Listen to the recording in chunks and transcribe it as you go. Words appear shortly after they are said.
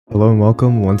Hello and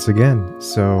welcome once again.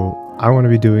 So I want to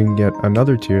be doing yet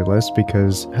another tier list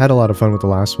because I had a lot of fun with the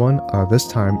last one. This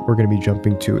time we're going to be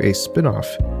jumping to a spin-off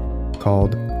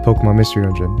called Pokemon Mystery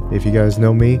Dungeon. If you guys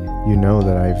know me, you know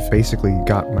that I've basically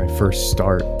got my first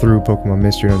start through Pokemon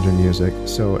Mystery Dungeon music,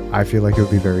 so I feel like it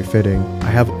would be very fitting. I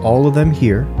have all of them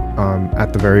here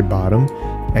at the very bottom,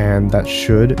 and that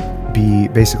should be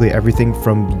basically everything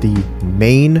from the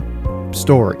main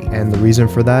story, and the reason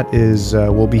for that is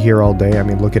we'll be here all day. I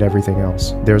mean, look at everything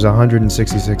else. There's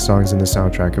 166 songs in the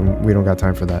soundtrack and we don't got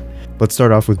time for that. Let's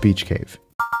start off with Beach Cave.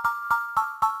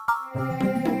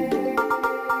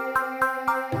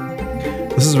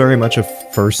 This is very much a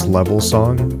first level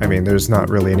song. I mean, there's not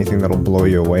really anything that'll blow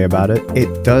you away about it.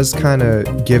 It does kind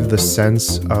of give the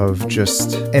sense of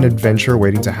just an adventure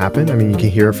waiting to happen. I mean, you can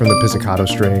hear it from the pizzicato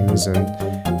strings and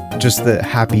just the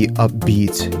happy,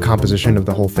 upbeat composition of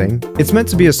the whole thing. It's meant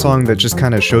to be a song that just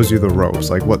kind of shows you the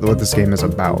ropes, like what this game is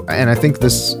about. And I think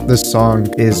this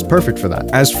song is perfect for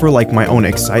that. As for like my own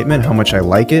excitement, how much I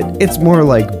like it, it's more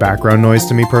like background noise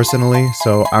to me personally,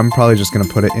 so I'm probably just gonna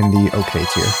put it in the okay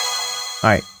tier.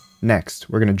 Alright, next,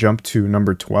 we're gonna jump to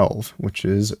number 12, which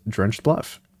is Drenched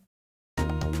Bluff.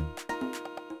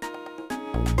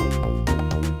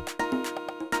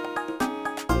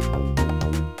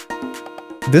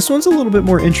 This one's a little bit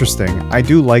more interesting. I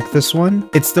do like this one.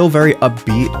 It's still very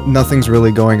upbeat. Nothing's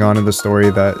really going on in the story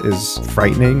that is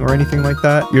frightening or anything like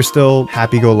that. You're still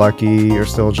happy-go-lucky. You're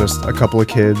still just a couple of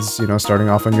kids, you know, starting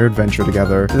off on your adventure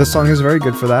together. This song is very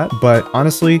good for that. But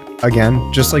honestly, again,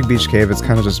 just like Beach Cave, it's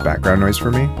kind of just background noise for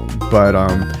me. But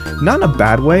not in a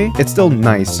bad way. It's still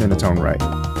nice in its own right.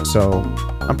 So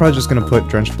I'm probably just gonna put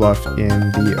Drenched Bluff in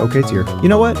the okay tier. You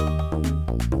know what?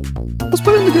 Let's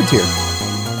put it in the good tier.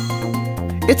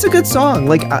 It's a good song.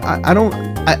 Like I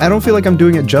don't feel like I'm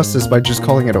doing it justice by just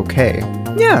calling it okay.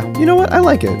 Yeah, you know what? I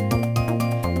like it.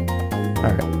 All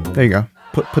right, there you go.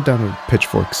 Put down the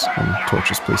pitchforks and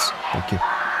torches, please. Thank you.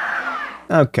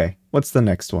 Okay, what's the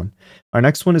next one? Our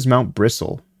next one is Mount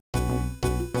Bristle.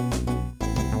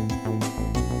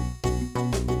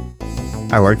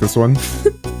 I like this one.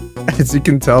 As you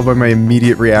can tell by my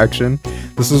immediate reaction,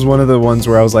 this is one of the ones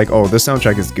where I was like, oh, this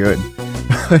soundtrack is good.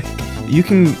 You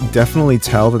can definitely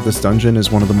tell that this dungeon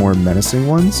is one of the more menacing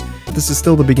ones. This is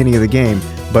still the beginning of the game,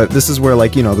 but this is where,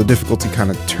 like, you know, the difficulty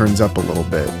kind of turns up a little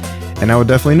bit. And I would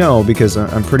definitely know, because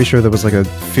I'm pretty sure there was like a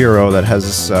Fearow that has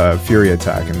this Fury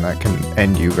attack, and that can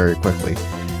end you very quickly.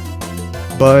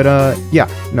 But, yeah,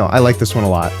 no, I like this one a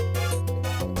lot.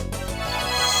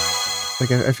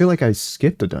 Like, I feel like I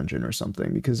skipped a dungeon or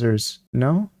something, because there's...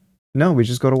 No, we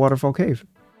just go to Waterfall Cave.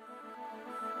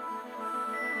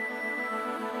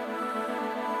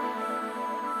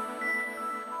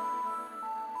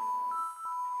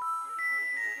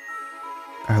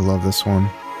 I love this one.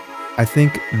 I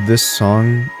think this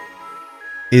song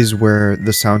is where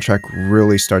the soundtrack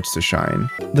really starts to shine.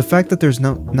 The fact that there's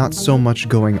not so much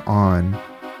going on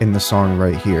in the song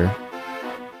right here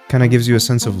kind of gives you a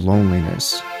sense of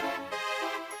loneliness.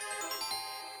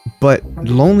 But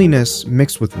loneliness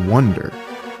mixed with wonder.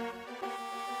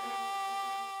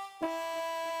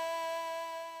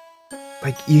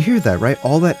 Like, you hear that, right?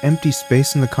 All that empty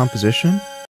space in the composition?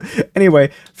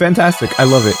 Anyway, fantastic. I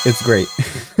love it. It's great.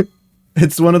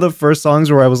 It's one of the first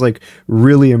songs where I was like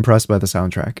really impressed by the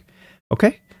soundtrack.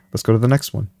 Okay, let's go to the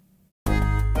next one.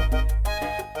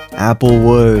 Apple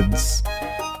Woods.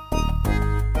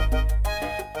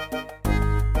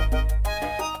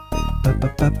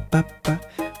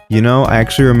 You know, I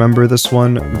actually remember this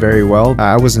one very well.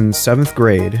 I was in 7th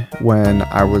grade when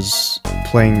I was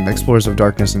playing Explorers of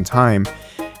Darkness and Time,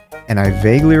 and I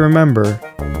vaguely remember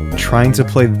trying to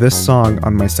play this song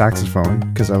on my saxophone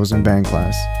because I was in band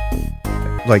class.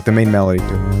 Like the main melody.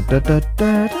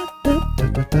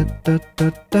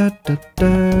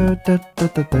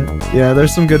 Yeah,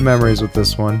 there's some good memories with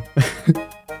this one.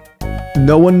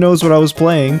 No one knows what I was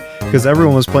playing because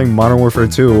everyone was playing Modern Warfare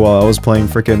 2 while I was playing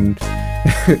frickin'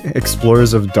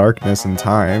 Explorers of Darkness and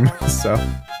Time. So,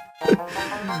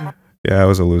 yeah, I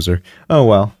was a loser. Oh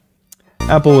well.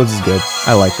 Applewoods is good.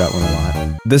 I like that one a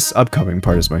lot. This upcoming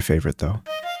part is my favorite, though.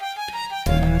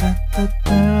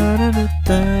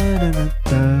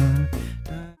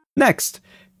 Next,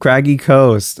 Craggy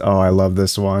Coast. Oh, I love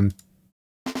this one.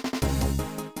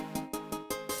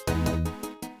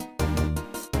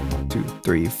 Two,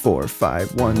 three, four,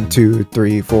 five. 1, 2,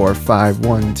 3, 4, 5.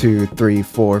 1, 2, 3,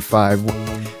 4, 5.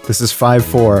 This is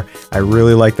 5/4. I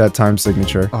really like that time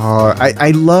signature. Oh,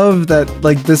 I love that,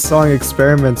 like, this song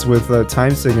experiments with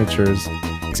time signatures.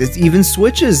 It even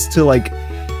switches to like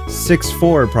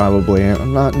 6/4 probably.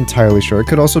 I'm not entirely sure. It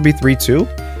could also be 3/2.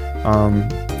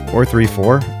 or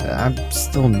 3-4. I'm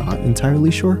still not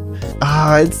entirely sure.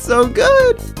 Ah, it's so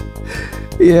good.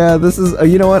 Yeah, this is,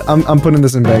 you know what? I'm putting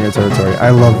this in banger territory. I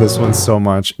love this one so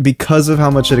much because of how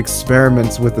much it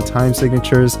experiments with the time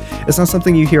signatures. It's not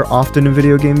something you hear often in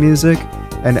video game music,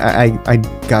 and I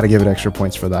gotta give it extra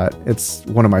points for that. It's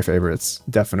one of my favorites,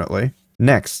 definitely.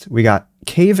 Next, we got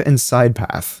Cave and Side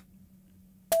Path.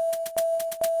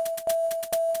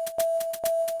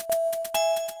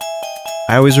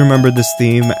 I always remembered this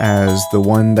theme as the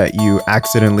one that you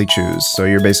accidentally choose. So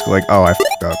you're basically like, oh, I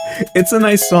f***ed up. It's a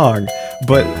nice song,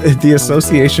 but the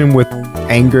association with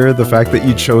anger, the fact that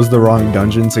you chose the wrong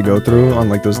dungeon to go through on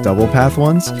like those double path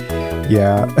ones,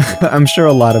 yeah, I'm sure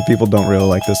a lot of people don't really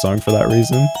like this song for that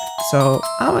reason. So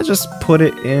I'm gonna just put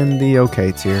it in the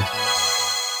okay tier.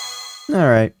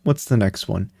 Alright, what's the next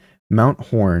one? Mount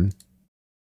Horn.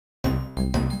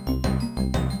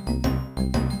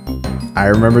 I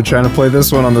remember trying to play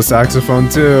this one on the saxophone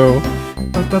too.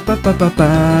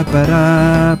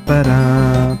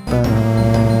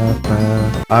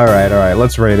 Alright,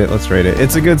 let's rate it,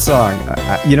 It's a good song.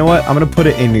 You know what? I'm gonna put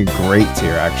it in a great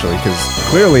tier, actually, because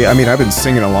clearly, I mean, I've been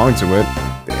singing along to it.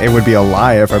 It would be a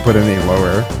lie if I put it any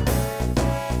lower.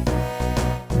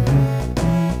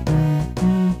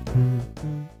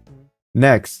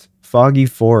 Next, Foggy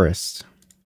Forest.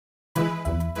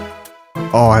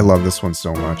 Oh, I love this one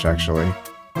so much, actually.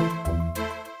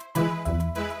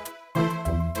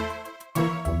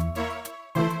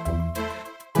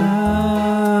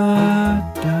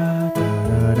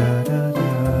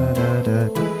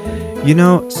 You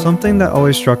know, something that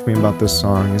always struck me about this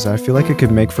song is I feel like it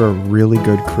could make for a really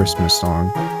good Christmas song.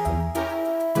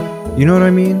 You know what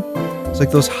I mean? It's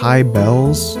like those high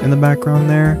bells in the background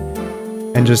there,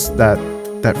 and just that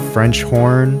French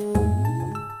horn.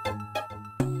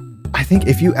 I think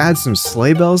if you add some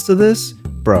sleigh bells to this,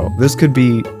 bro, this could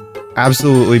be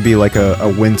absolutely be like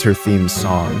a winter themed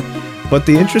song. But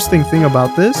the interesting thing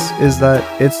about this is that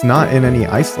it's not in any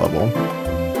ice level.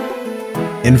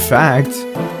 In fact,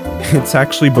 it's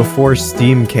actually before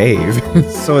Steam Cave,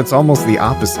 so it's almost the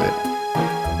opposite.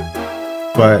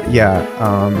 But yeah,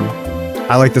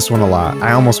 I like this one a lot.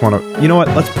 I almost want to, you know what,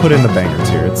 let's put in the banger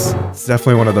tier. It's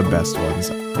definitely one of the best ones,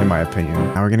 in my opinion.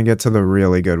 Now we're gonna get to the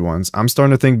really good ones. I'm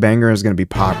starting to think banger is gonna be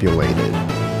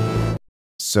populated.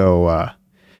 So,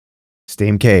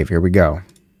 Steam Cave, here we go.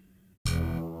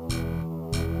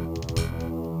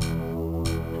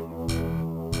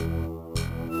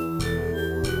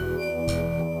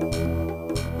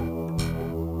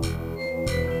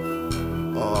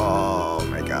 Oh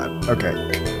my god, okay.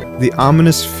 The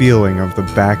ominous feeling of the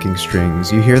backing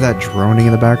strings. You hear that droning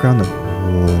in the background?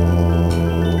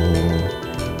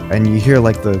 And you hear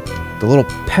like the little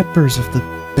peppers of the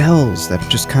bells that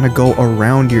just kind of go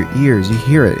around your ears. You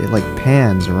hear it, it like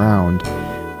pans around.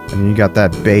 And then you got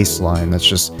that bass line that's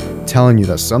just telling you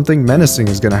that something menacing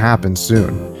is gonna happen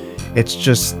soon. It's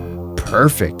just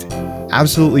perfect.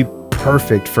 Absolutely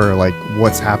perfect for like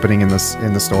what's happening in the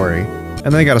story. And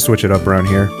then I gotta switch it up around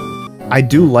here. I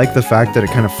do like the fact that it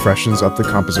kind of freshens up the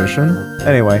composition.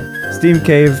 Anyway, Steam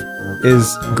Cave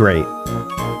is great.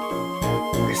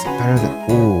 Is it better than...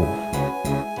 Ooh.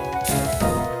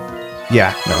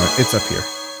 Yeah, no, it's up here.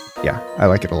 Yeah, I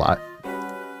like it a lot.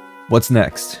 What's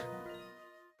next?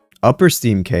 Upper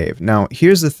Steam Cave. Now,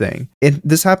 here's the thing.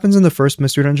 This happens in the first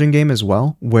Mystery Dungeon game as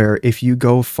well, where if you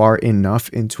go far enough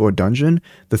into a dungeon,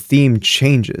 the theme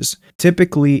changes.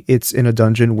 Typically, it's in a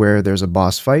dungeon where there's a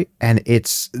boss fight, and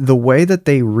it's the way that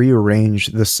they rearrange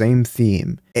the same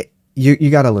theme. You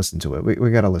gotta listen to it.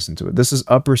 We gotta listen to it. This is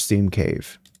Upper Steam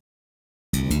Cave.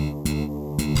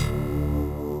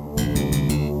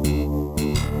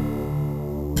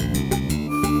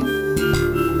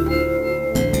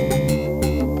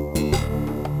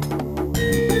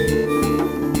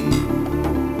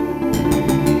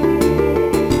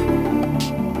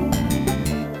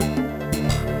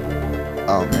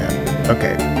 Oh man.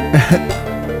 Okay.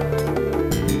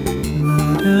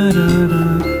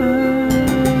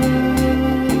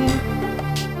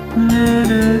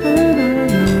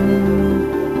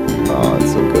 Oh,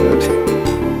 it's so good.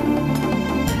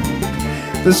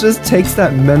 This just takes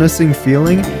that menacing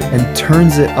feeling and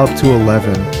turns it up to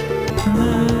 11.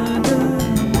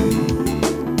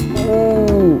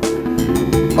 Ooh.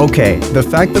 Okay, the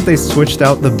fact that they switched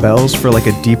out the bells for like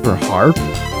a deeper harp,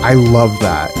 I love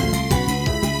that.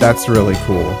 That's really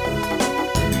cool.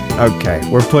 Okay,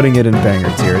 we're putting it in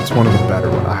banger tier. It's one of the better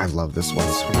ones. I love this one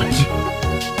so much.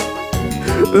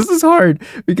 This is hard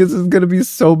because there's gonna be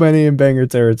so many in banger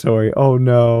territory. Oh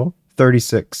no.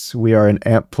 36. We are in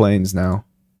Amp Plains now.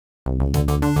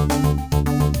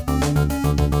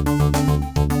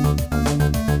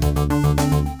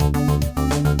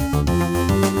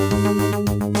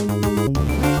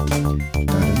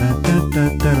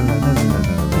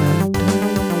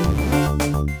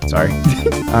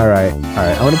 Alright,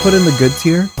 alright. I'm gonna put in the good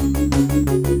tier.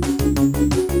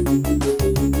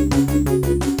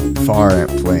 Far Ant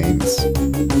Plains.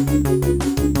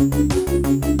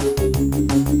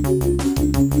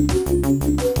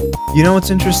 You know what's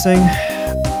interesting?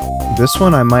 This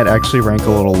one I might actually rank a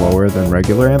little lower than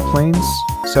regular Ant Plains.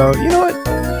 So, you know what?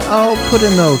 I'll put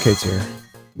in the okay tier.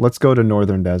 Let's go to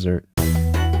Northern Desert.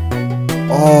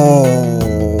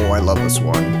 Oh, I love this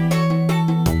one.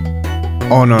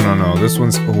 Oh, no, no, no. This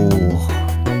one's... Oh.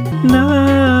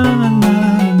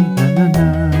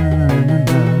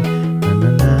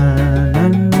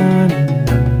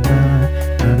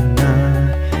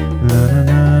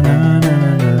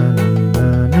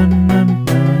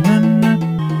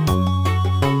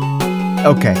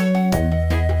 Okay.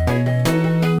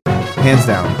 Hands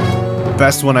down.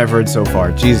 Best one I've heard so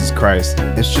far. Jesus Christ.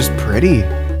 It's just pretty.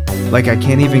 Like, I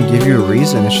can't even give you a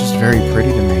reason. It's just very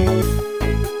pretty to me.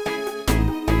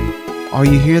 Oh,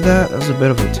 you hear that? That was a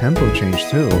bit of a tempo change,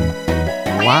 too.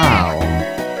 Wow.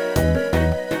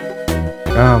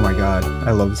 Oh my god.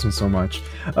 I love this one so much.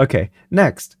 Okay,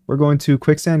 next, we're going to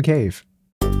Quicksand Cave.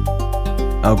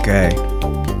 Okay.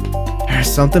 There's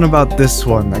something about this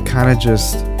one that kind of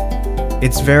just...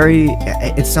 It's very...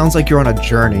 It sounds like you're on a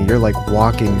journey. You're like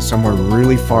walking somewhere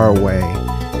really far away.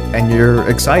 And you're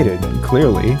excited,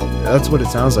 clearly. That's what it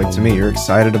sounds like to me. You're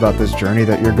excited about this journey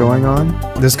that you're going on.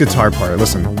 This guitar part,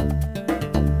 listen.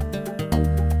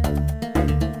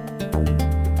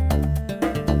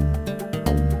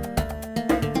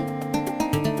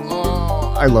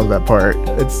 Oh, I love that part.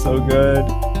 It's so good.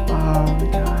 Oh my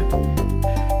god.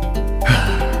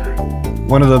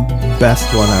 One of the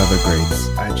best one out of the greats.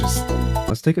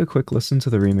 Let's take a quick listen to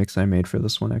the remix I made for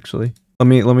this one, actually. Let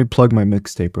me plug my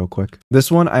mixtape real quick. This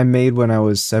one I made when I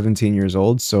was 17 years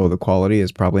old, so the quality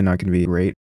is probably not going to be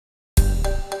great.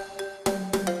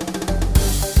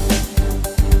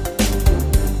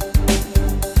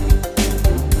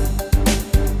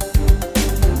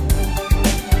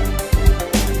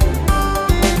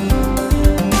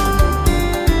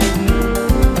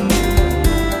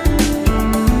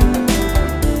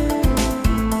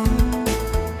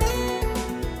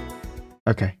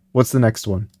 Okay, what's the next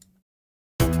one?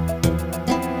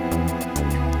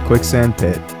 Quicksand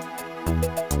Pit.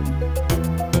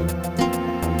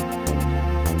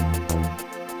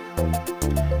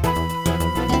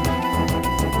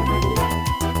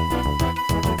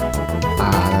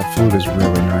 Ah, that flute is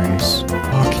really nice.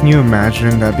 Oh, can you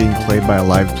imagine that being played by a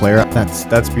live player?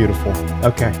 That's beautiful.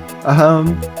 Okay.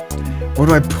 Where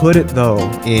do I put it though?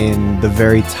 In the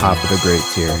very top of the great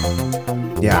tier.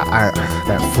 Yeah,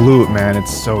 that flute, man,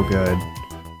 it's so good.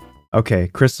 Okay,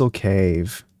 Crystal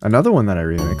Cave. Another one that I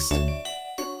remixed.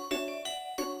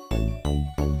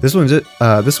 This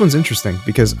one's interesting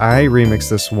because I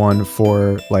remixed this one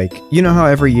for, like, you know how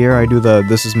every year I do the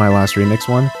This Is My Last Remix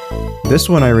one? This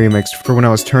one I remixed for when I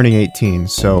was turning 18,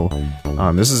 so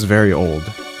this is very old,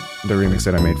 the remix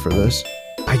that I made for this.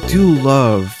 I do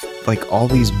love, like, all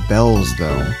these bells,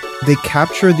 though. They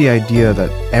capture the idea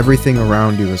that everything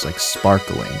around you is, like,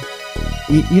 sparkling.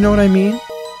 You know what I mean?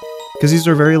 Because these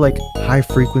are very, like,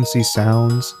 high-frequency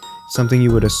sounds, something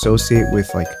you would associate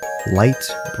with, like, light,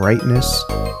 brightness.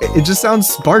 It just sounds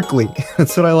sparkly.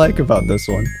 That's what I like about this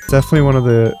one. Definitely one of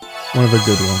the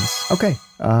good ones. Okay,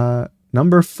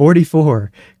 number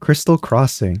 44, Crystal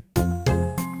Crossing.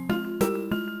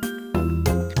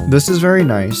 This is very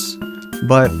nice,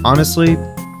 but honestly,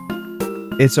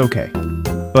 it's okay.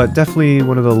 But definitely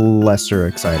one of the lesser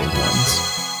exciting ones.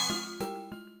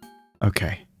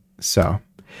 Okay, so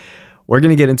we're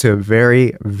gonna get into a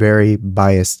very, very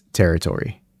biased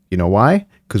territory. You know why?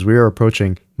 Because we are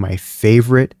approaching my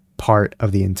favorite part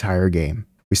of the entire game.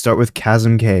 We start with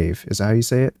Chasm Cave. Is that how you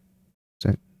say it?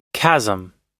 Is it?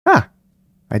 Chasm. Ah,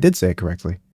 I did say it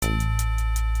correctly.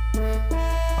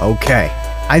 Okay,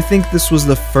 I think this was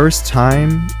the first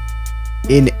time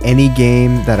in any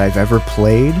game that I've ever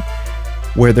played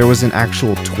where there was an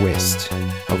actual twist,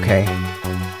 okay?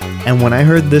 And when I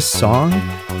heard this song,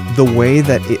 the way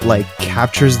that it, like,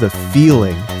 captures the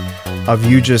feeling of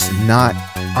you just not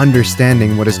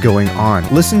understanding what is going on.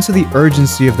 Listen to the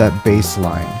urgency of that bass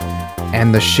line,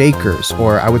 and the shakers,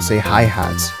 or I would say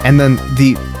hi-hats, and then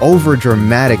the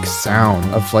over-dramatic sound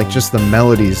of, like, just the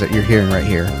melodies that you're hearing right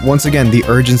here. Once again, the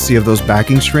urgency of those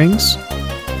backing strings,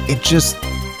 it just...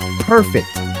 perfect.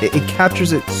 It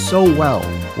captures it so well.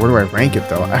 Where do I rank it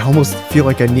though? I almost feel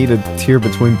like I need a tier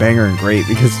between banger and great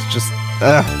because it's just,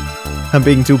 I'm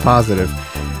being too positive.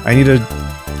 I need to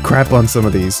crap on some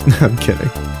of these. No, I'm kidding.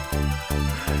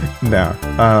 No.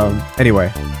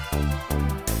 Anyway.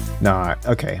 Nah,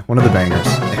 okay. One of the bangers.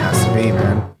 It has to be,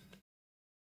 man.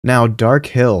 Now, Dark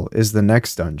Hill is the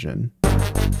next dungeon.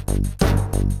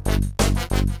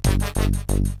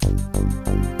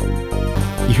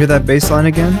 You hear that bass line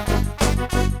again?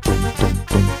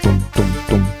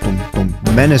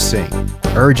 Menacing,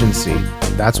 urgency,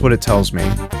 that's what it tells me.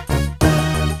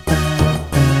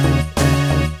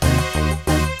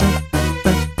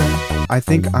 I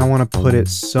think I want to put it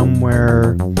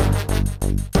somewhere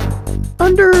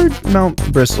under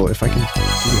Mount Bristle, if I can do that.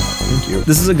 Thank you.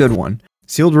 This is a good one.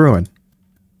 Sealed Ruin.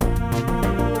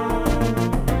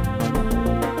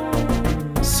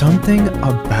 Something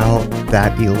about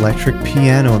that electric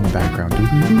piano in the background. I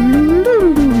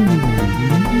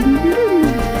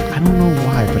don't know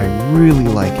why, but I really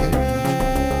like it.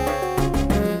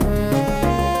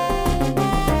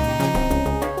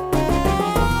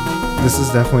 This is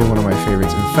definitely one of my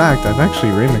favorites. In fact, I've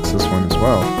actually remixed this one as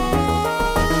well.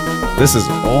 This is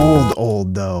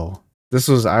old though.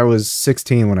 I was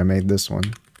 16 when I made this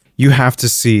one. You have to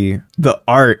see the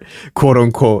art, quote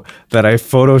unquote, that I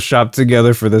photoshopped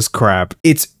together for this crap.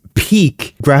 It's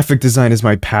peak graphic design is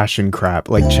my passion crap.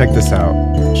 Like, check this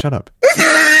out. Shut up.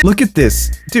 Look at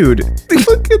this. Dude,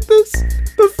 look at this.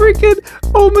 The freaking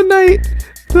Ammonite.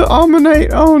 The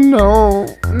Ammonite. Oh no.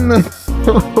 No.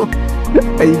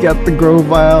 You got the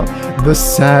Grovile, the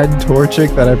sad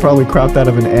Torchic that I probably cropped out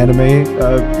of an anime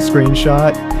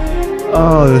screenshot.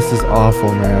 Oh, this is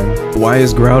awful, man. Why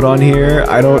is Groudon here?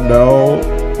 I don't know.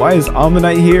 Why is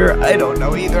Ammonite here? I don't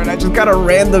know either, and I just got a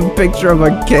random picture of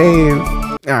a cave.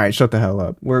 Alright, shut the hell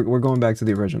up. We're going back to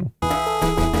the original.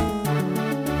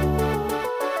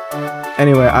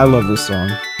 Anyway, I love this song.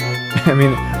 I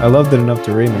mean, I loved it enough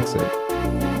to remix it.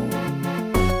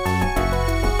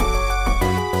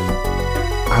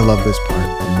 I love this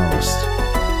part the most.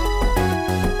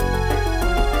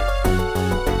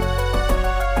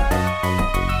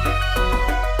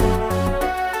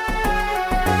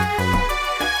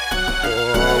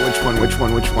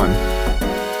 Which one?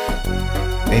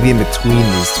 Maybe in between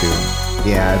these two.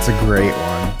 Yeah, it's a great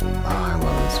one. Oh, I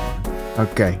love this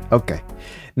one. Okay.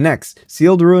 Next,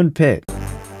 Sealed Ruin Pit.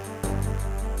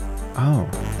 Oh.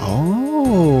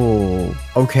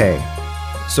 Okay.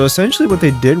 So essentially what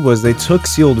they did was they took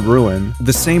Sealed Ruin,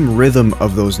 the same rhythm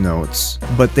of those notes,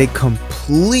 but they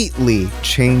completely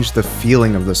changed the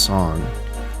feeling of the song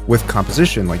with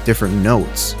composition, like different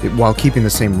notes, while keeping the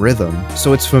same rhythm.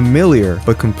 So it's familiar,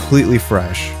 but completely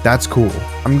fresh. That's cool.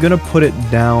 I'm gonna put it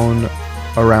down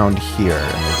around here in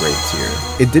the grade tier.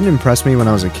 It didn't impress me when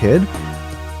I was a kid,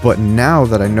 but now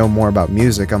that I know more about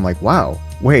music, I'm like, wow,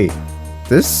 wait,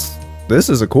 this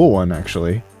is a cool one,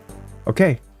 actually.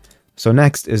 Okay. So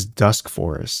next is Dusk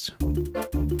Forest.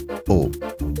 Oh.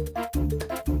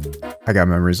 I got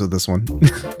memories of this one.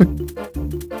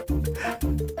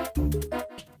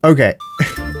 Okay.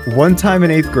 One time in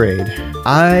 8th grade,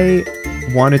 I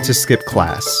wanted to skip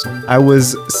class. I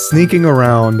was sneaking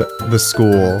around the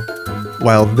school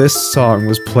while this song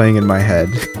was playing in my head.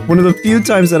 One of the few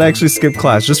times that I actually skipped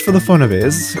class, just for the fun of it.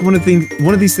 It's one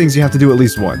of these things you have to do at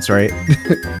least once, right?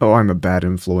 Oh, I'm a bad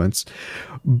influence.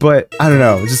 But, I don't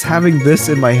know, just having this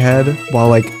in my head while,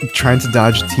 like, trying to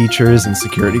dodge teachers and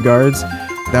security guards,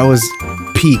 that was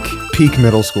peak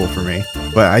middle school for me.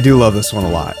 But I do love this one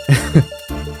a lot.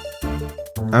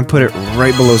 I'm put it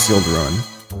right below Sealed Ruin.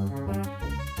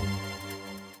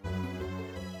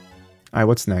 Alright,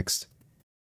 what's next?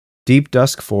 Deep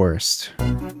Dusk Forest.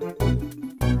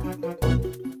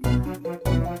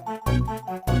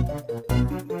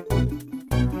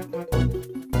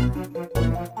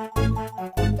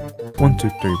 1, 2,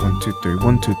 3, 1, 2, 3,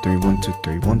 1, 2, 3, 1, 2,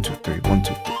 3, 1, 2, 3, 1,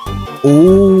 2, 3.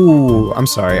 Oh, I'm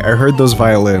sorry. I heard those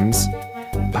violins.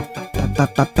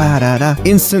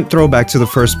 Instant throwback to the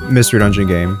first Mystery Dungeon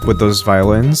game with those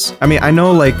violins. I mean, I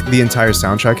know like the entire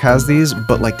soundtrack has these,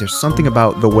 but like there's something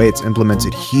about the way it's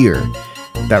implemented here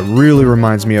that really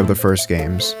reminds me of the first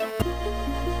games.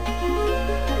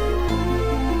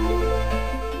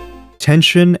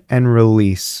 Tension and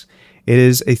release. It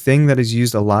is a thing that is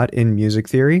used a lot in music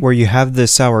theory, where you have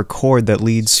this sour chord that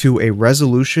leads to a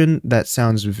resolution that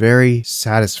sounds very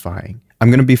satisfying. I'm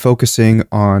going to be focusing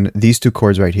on these two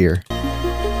chords right here.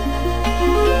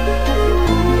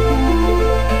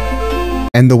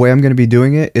 And the way I'm going to be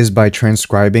doing it is by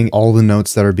transcribing all the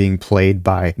notes that are being played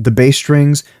by the bass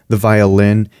strings, the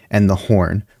violin, and the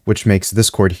horn, which makes this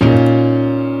chord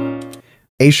here.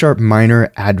 A sharp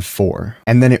minor, add 4.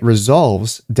 And then it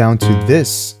resolves down to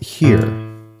this here,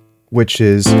 which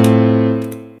is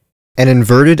an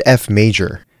inverted F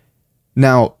major.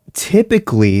 Now,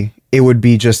 typically, it would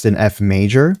be just an F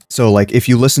major. So like if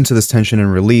you listen to this tension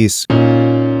and release,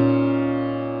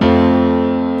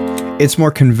 It's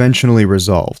more conventionally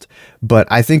resolved, but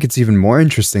I think it's even more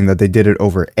interesting that they did it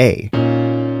over A.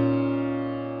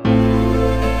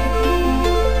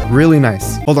 Really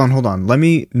nice. Hold on. Let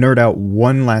me nerd out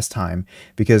one last time,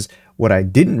 because what I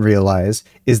didn't realize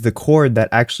is the chord that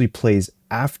actually plays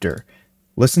after.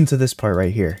 Listen to this part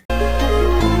right here.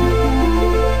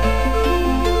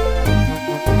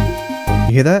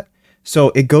 You hear that? So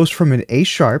it goes from an A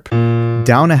sharp,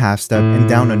 down a half step, and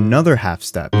down another half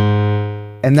step.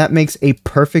 And that makes a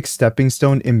perfect stepping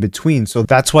stone in between. So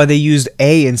that's why they used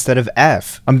A instead of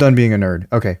F. I'm done being a nerd.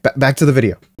 Okay, back to the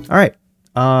video. All right.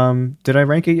 Did I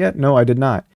rank it yet? No, I did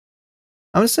not.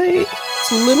 I'm gonna say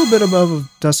it's a little bit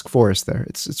above Dusk Forest there.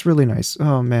 It's really nice.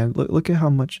 Oh man, look at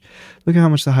how much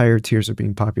the higher tiers are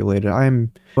being populated.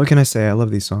 What can I say? I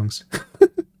love these songs.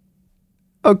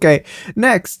 Okay,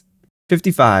 next.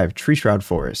 55, Treeshroud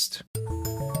Forest.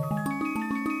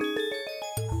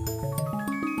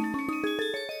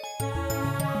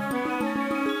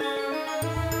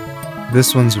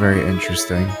 This one's very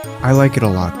interesting. I like it a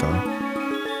lot though.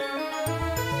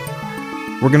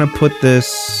 We're gonna put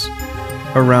this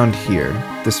around here.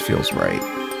 This feels right.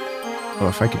 Oh,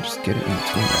 if I could just get it in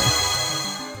between there.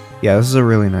 Yeah, this is a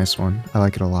really nice one. I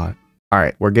like it a lot.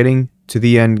 Alright, we're getting to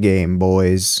the end game,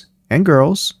 boys and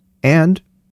girls, and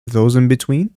those in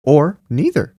between, or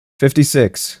neither.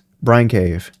 56, Brine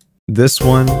Cave. This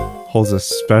one holds a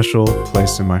special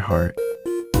place in my heart,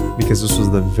 because this was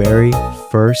the very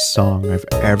first song I've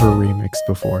ever remixed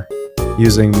before,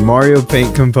 using Mario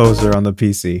Paint Composer on the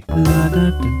PC.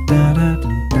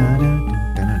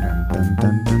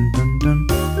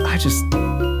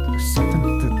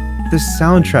 This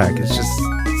soundtrack is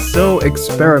just so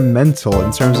experimental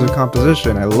in terms of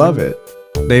composition. I love it.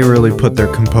 They really put their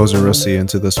composer-ussy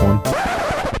into this one.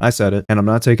 I said it, and I'm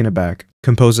not taking it back.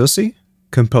 Compose-ussy?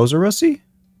 Composer-ussy?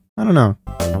 I don't know.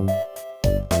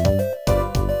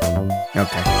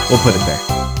 Okay, we'll put it there.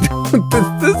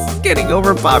 This is getting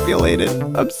overpopulated.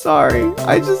 I'm sorry.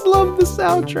 I just love the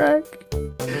soundtrack.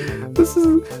 This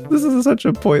is such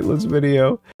a pointless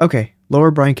video. Okay,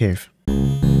 Lower Brine Cave.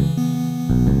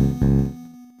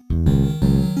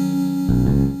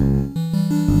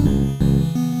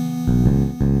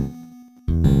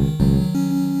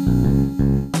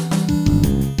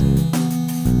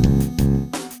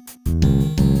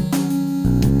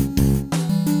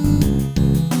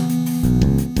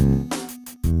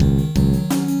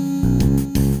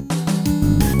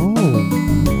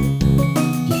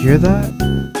 You hear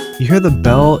that? You hear the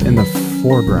bell in the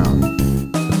foreground,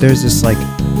 but there's this like,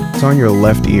 it's on your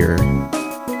left ear,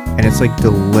 and it's like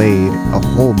delayed a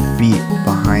whole beat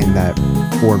behind that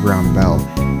foreground bell.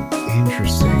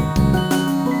 Interesting.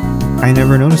 I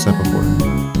never noticed that before.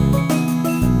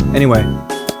 Anyway,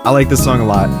 I like this song a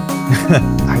lot.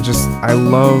 I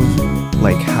love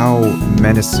like how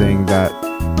menacing that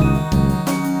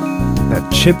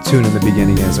chip tune in the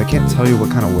beginning is. I can't tell you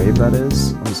what kind of wave that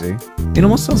is. Let me see. It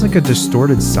almost sounds like a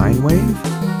distorted sine wave,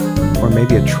 or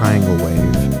maybe a triangle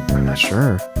wave. I'm not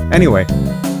sure. Anyway,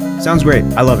 sounds great.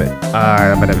 I love it.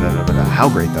 How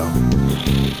great though?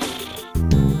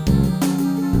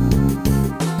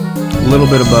 A little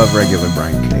bit above regular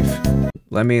Brine Cave.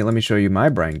 Let me show you my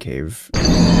Brine Cave.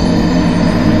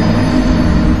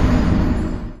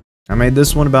 I made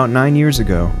this one about 9 years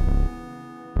ago.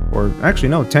 Or actually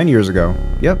no, 10 years ago.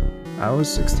 Yep, I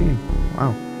was 16.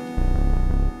 Wow.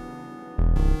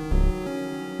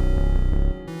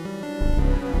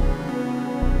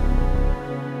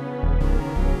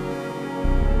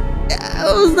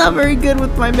 I was not very good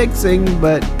with my mixing,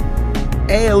 but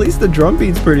hey, at least the drum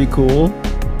beat's pretty cool.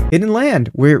 Hidden Land.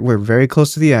 We're very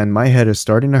close to the end. My head is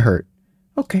starting to hurt.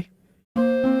 Okay.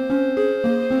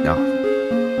 No.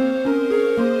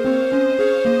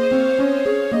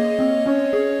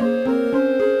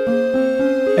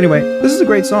 Anyway, this is a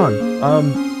great song.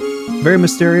 Very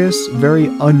mysterious, very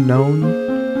unknown.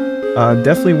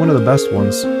 Definitely one of the best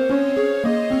ones.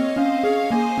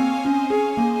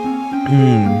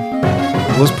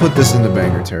 Let's put this into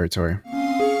banger territory.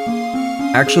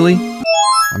 Actually,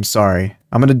 I'm sorry.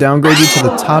 I'm gonna downgrade you to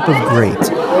the top of great.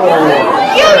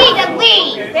 You need to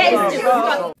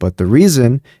leave! But the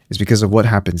reason is because of what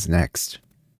happens next.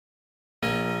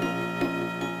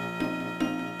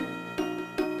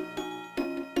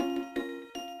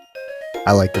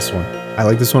 I like this one. I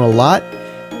like this one a lot,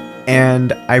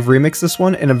 and I've remixed this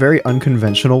one in a very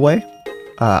unconventional way.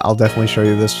 I'll definitely show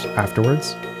you this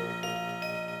afterwards.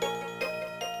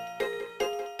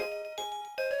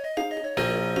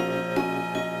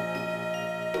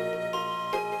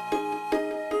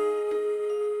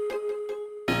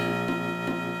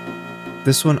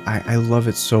 This one, I love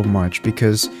it so much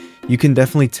because you can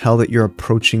definitely tell that you're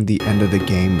approaching the end of the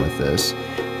game with this.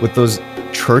 With those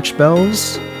church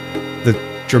bells, the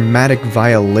dramatic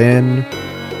violin,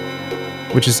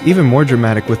 which is even more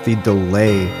dramatic with the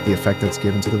delay, the effect that's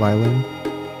given to the violin.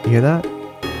 You hear that?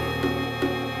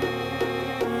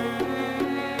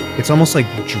 It's almost like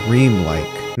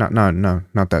dreamlike. Not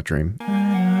that dream.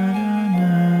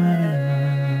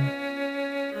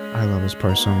 I love this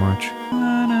part so much.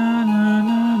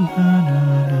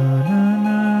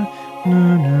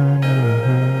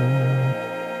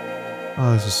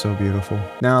 Oh, this is so beautiful.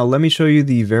 Now, let me show you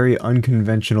the very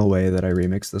unconventional way that I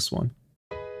remixed this one.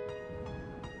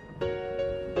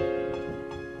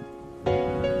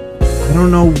 I don't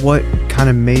know what kind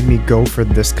of made me go for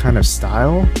this kind of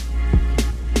style,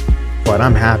 but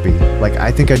I'm happy. Like,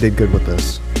 I think I did good with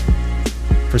this.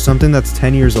 For something that's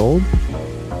 10 years old?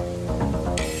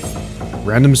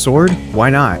 Random sword?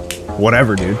 Why not?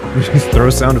 Whatever, dude. Just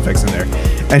throw sound effects in there.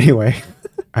 Anyway,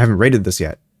 I haven't rated this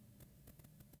yet.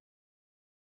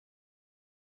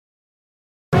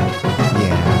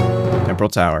 Yeah, Temporal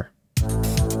Tower.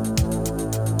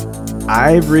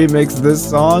 I've remixed this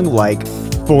song like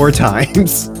 4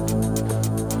 times.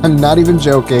 I'm not even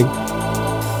joking.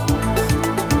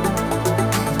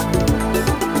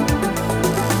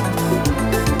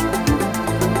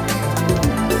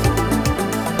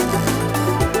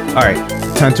 Alright,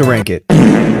 time to rank it.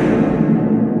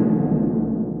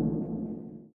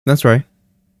 That's right.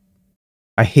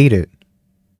 I hate it.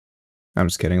 I'm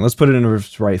just kidding. Let's put it in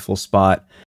its rightful spot.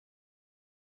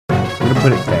 I'm gonna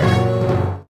put it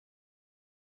there.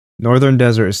 Northern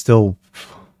Desert is still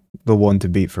the one to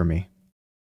beat for me.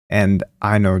 And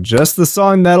I know just the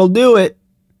song that'll do it.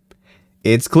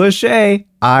 It's cliche,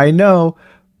 I know,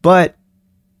 but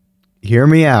hear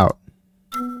me out.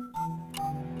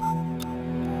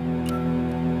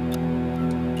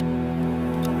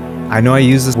 I know I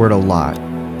use this word a lot,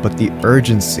 but the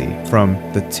urgency from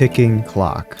the ticking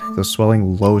clock, the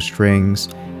swelling low strings,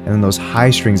 and then those high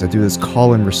strings that do this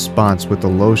call and response with the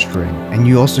low string. And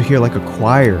you also hear like a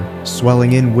choir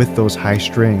swelling in with those high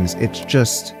strings. It's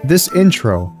just, this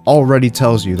intro already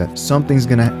tells you that something's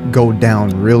gonna go down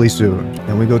really soon.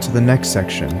 Then we go to the next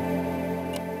section.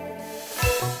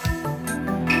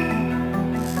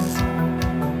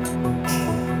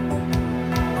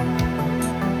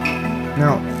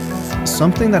 Now,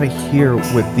 something that I hear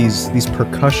with these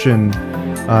percussion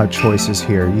choices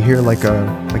here, you hear like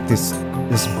this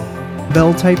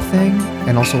bell type thing,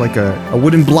 and also like a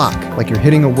wooden block, like you're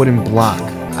hitting a wooden block.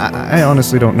 I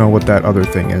honestly don't know what that other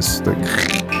thing is. Like,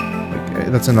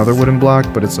 that's another wooden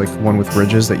block, but it's like one with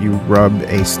ridges that you rub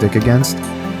a stick against.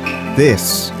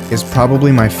 This is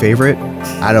probably my favorite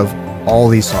out of all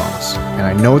these songs, and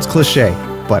I know it's cliche,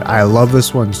 but I love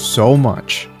this one so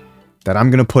much that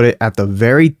I'm gonna put it at the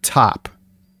very top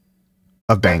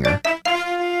of banger.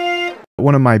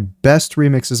 One of my best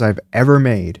remixes I've ever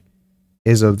made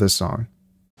is of this song.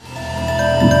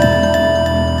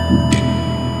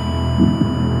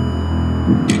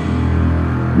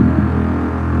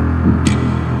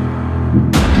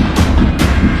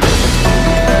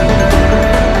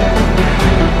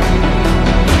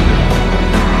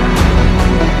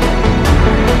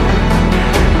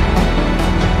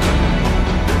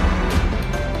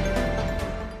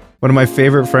 One of my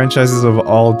favorite franchises of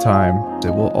all time. It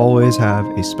will always have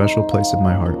a special place in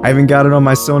my heart. I even got it on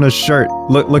my Sona shirt.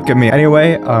 Look at me.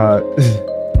 Anyway,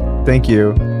 thank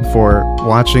you for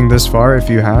watching this far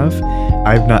if you have.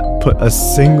 I've not put a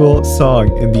single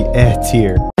song in the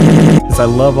tier because I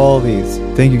love all of these.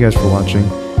 Thank you guys for watching,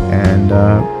 and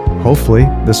hopefully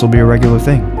this will be a regular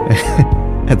thing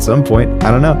at some point.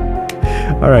 I don't know.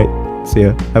 All right, see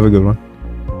ya. Have a good one.